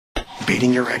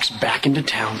baiting your ex back into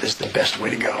town is the best way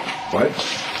to go. What?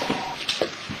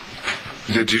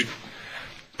 Did you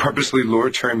purposely lure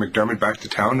Terry McDermott back to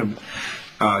town?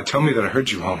 Tell me that I heard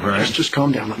you wrong, right? Just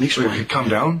calm down. Let me explain. Wait, calm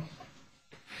down?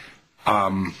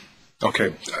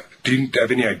 Okay. Do you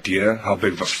have any idea how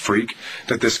big of a freak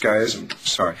that this guy is? I'm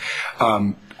sorry.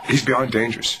 He's beyond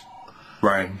dangerous,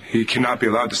 Ryan. He cannot be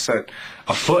allowed to set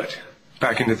a foot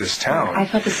back into this town. I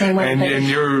felt the same way. And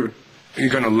you're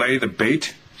going to lay the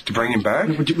bait to bring him back?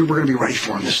 We're going to be ready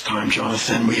for him this time,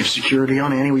 Jonathan. We have security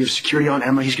on Annie. We have security on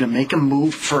Emma. He's going to make a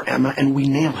move for Emma, and we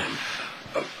nail him.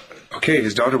 Okay,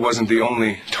 his daughter wasn't the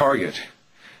only target.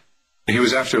 He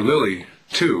was after Lily,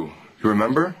 too. You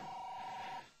remember?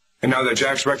 And now that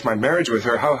Jack's wrecked my marriage with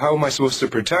her, how am I supposed to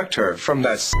protect her from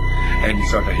that And he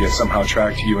thought that he had somehow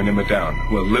tracked you and Emma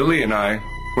down. Well, Lily and I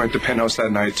were at the penthouse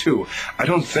that night, too. I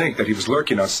don't think that he was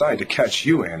lurking outside to catch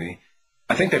you, Annie.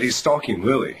 I think that he's stalking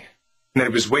Lily. And that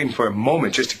he was waiting for a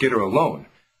moment just to get her alone.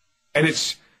 And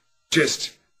it's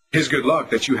just his good luck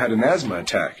that you had an asthma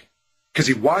attack. Because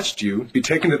he watched you be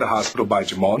taken to the hospital by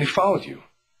Jamal and he followed you.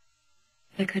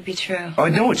 That could be true. Oh, I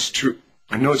know it's true.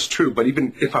 I know it's true, but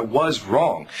even if I was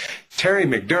wrong, Terry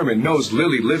McDermott knows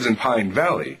Lily lives in Pine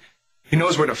Valley. He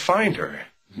knows where to find her.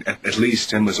 At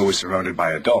least Emma's always surrounded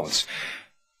by adults.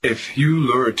 If you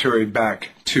lure Terry back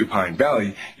to Pine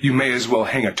Valley, you may as well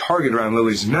hang a target around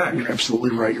Lily's neck. You're absolutely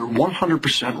right. You're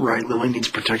 100% right. Lily needs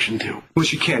protection, too. Well,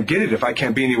 she can't get it if I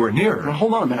can't be anywhere near her. Now,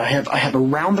 hold on a minute. I have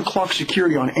around-the-clock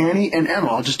security on Annie and Emma.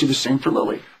 I'll just do the same for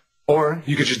Lily. Or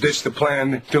you could just ditch the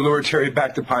plan to lure Terry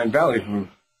back to Pine Valley.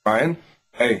 Ryan?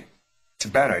 Hey, it's a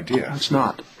bad idea. No, it's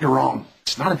not. You're wrong.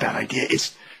 It's not a bad idea.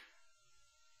 Is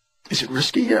it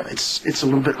risky? Yeah, it's a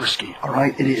little bit risky, all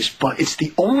right? It is, but it's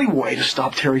the only way to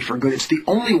stop Terry for good. It's the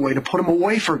only way to put him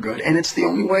away for good, and it's the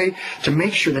only way to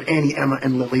make sure that Annie, Emma,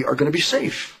 and Lily are going to be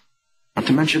safe. Not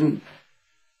to mention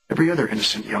every other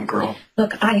innocent young girl.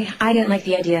 Look, I didn't like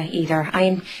the idea either. I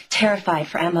am terrified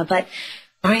for Emma, but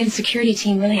Ryan's security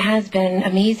team really has been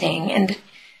amazing, and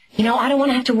you know, I don't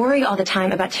want to have to worry all the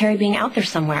time about Terry being out there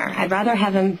somewhere. I'd rather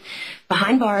have him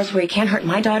behind bars where he can't hurt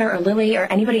my daughter or Lily or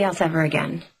anybody else ever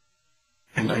again.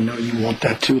 And I know you want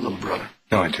that too, little brother.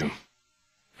 No, I do.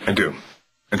 I do.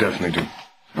 I definitely do.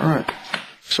 All right.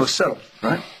 So it's settled,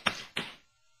 right?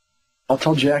 I'll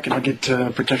tell Jack and I'll get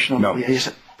protection on Lily.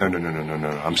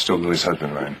 No. I'm still Lily's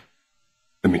husband, Ryan.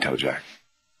 Let me tell Jack.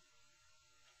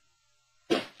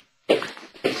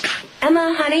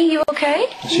 Emma, honey, you okay?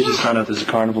 She just found out there's a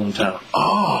carnival in town.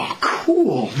 Oh,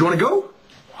 cool. You want to go?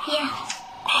 Yeah.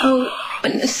 Oh,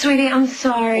 sweetie, I'm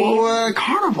sorry. Well,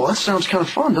 carnival, that sounds kind of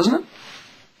fun, doesn't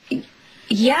it?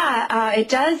 Yeah, it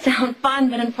does sound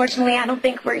fun, but unfortunately I don't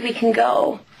think we can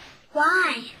go.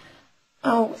 Why?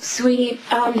 Oh, sweetie,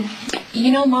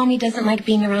 you know Mommy doesn't like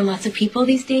being around lots of people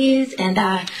these days, and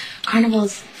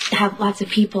carnivals have lots of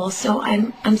people, so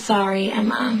I'm sorry,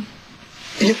 Emma.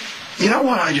 You know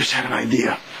what? I just had an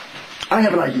idea. I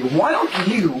have an idea. Why don't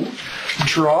you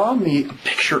draw me a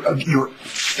picture of your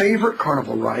favorite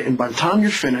carnival ride, and by the time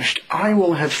you're finished, I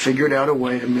will have figured out a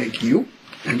way to make you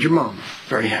and your mom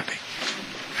very happy.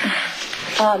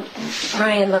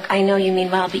 Ryan, look, I know you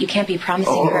mean well, but you can't be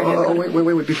promising her.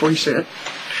 Wait, before you say it,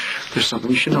 there's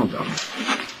something you should know about me.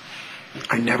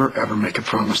 I never, ever make a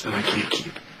promise that I can't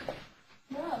keep.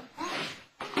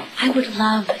 I would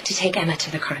love to take Emma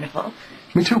to the carnival.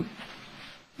 Me too.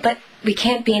 But we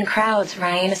can't be in crowds,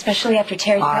 Ryan, especially after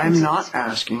Terry... I'm not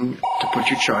asking to put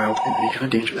your child in any kind of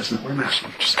danger. That's not what I'm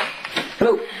asking. Just...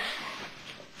 Hello.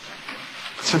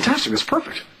 It's fantastic. That's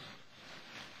perfect.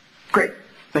 Great.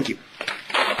 Thank you.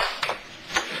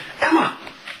 Emma,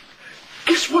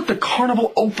 guess what? The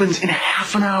carnival opens in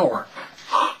half an hour.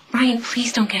 Ryan,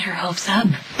 please don't get her hopes up.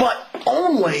 But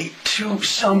only to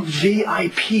some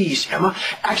VIPs, Emma.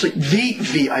 Actually, the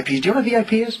VIPs. Do you know what a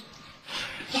VIP is?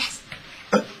 Yes.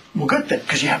 Well, good then,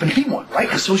 because you happen to be one, right?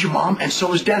 And so is your mom, and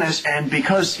so is Dennis, and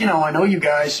because, I know you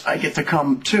guys, I get to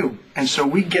come too. And so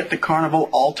we get the carnival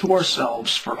all to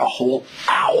ourselves for a whole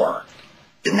hour.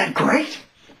 Isn't that great?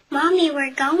 Mommy,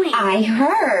 we're going. I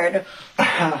heard.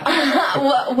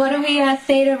 What do we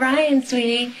say to Ryan,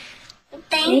 sweetie?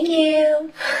 Thank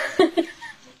you.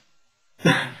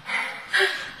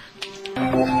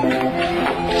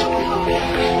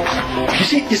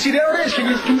 You see, there it is. Can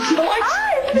you see the lights?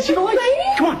 Hi, you see the lights?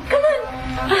 Lady? Come on. Come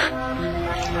on.